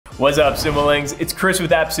What's up, Sumolings? It's Chris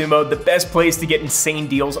with AppSumo, the best place to get insane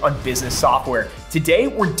deals on business software. Today,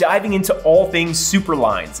 we're diving into all things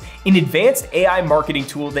Superlines, an advanced AI marketing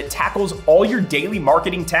tool that tackles all your daily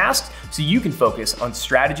marketing tasks so you can focus on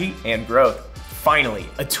strategy and growth. Finally,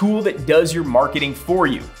 a tool that does your marketing for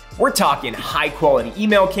you. We're talking high-quality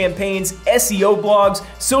email campaigns, SEO blogs,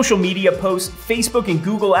 social media posts, Facebook and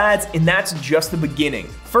Google ads, and that's just the beginning.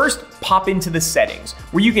 First, pop into the settings,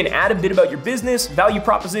 where you can add a bit about your business, value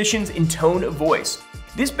propositions, and tone of voice.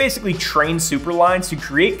 This basically trains Superlines to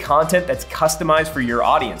create content that's customized for your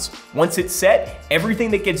audience. Once it's set,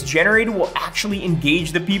 everything that gets generated will actually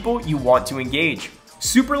engage the people you want to engage.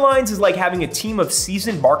 Superlines is like having a team of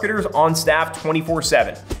seasoned marketers on staff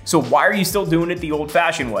 24/7. So why are you still doing it the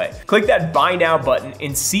old-fashioned way? Click that buy now button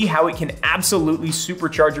and see how it can absolutely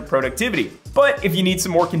supercharge your productivity. But if you need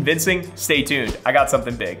some more convincing, stay tuned. I got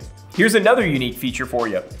something big. Here's another unique feature for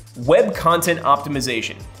you. Web content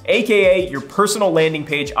optimization, aka your personal landing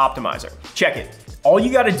page optimizer. Check it. All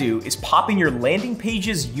you gotta do is pop in your landing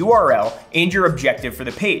page's URL and your objective for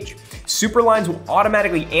the page. Superlines will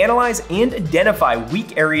automatically analyze and identify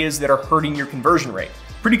weak areas that are hurting your conversion rate.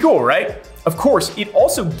 Pretty cool, right? Of course, it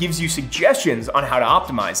also gives you suggestions on how to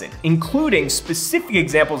optimize it, including specific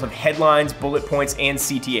examples of headlines, bullet points, and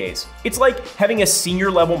CTAs. It's like having a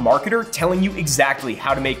senior level marketer telling you exactly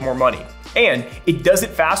how to make more money. And it does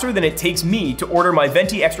it faster than it takes me to order my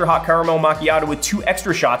venti extra hot caramel macchiato with 2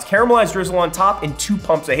 extra shots, caramelized drizzle on top, and 2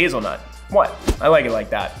 pumps of hazelnut. What? I like it like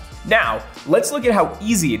that. Now, let's look at how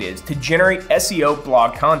easy it is to generate SEO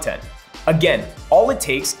blog content. Again, all it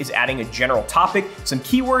takes is adding a general topic, some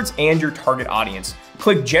keywords, and your target audience.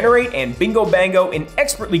 Click generate and bingo bango, an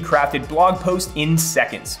expertly crafted blog post in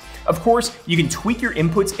seconds. Of course, you can tweak your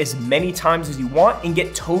inputs as many times as you want and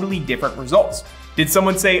get totally different results. Did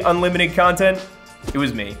someone say unlimited content? It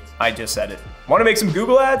was me. I just said it. Want to make some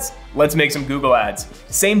Google ads? Let's make some Google ads.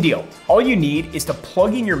 Same deal. All you need is to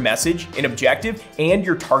plug in your message, an objective, and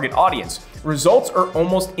your target audience. Results are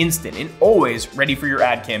almost instant and always ready for your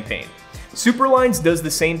ad campaign. Superlines does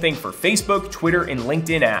the same thing for Facebook, Twitter, and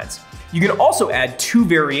LinkedIn ads. You can also add 2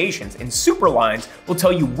 variations, and Superlines will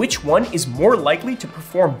tell you which one is more likely to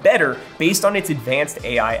perform better based on its advanced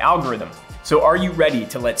AI algorithm. So are you ready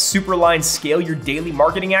to let Superlines scale your daily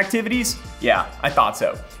marketing activities? Yeah, I thought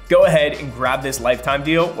so. Go ahead and grab this lifetime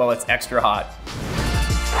deal while it's extra hot.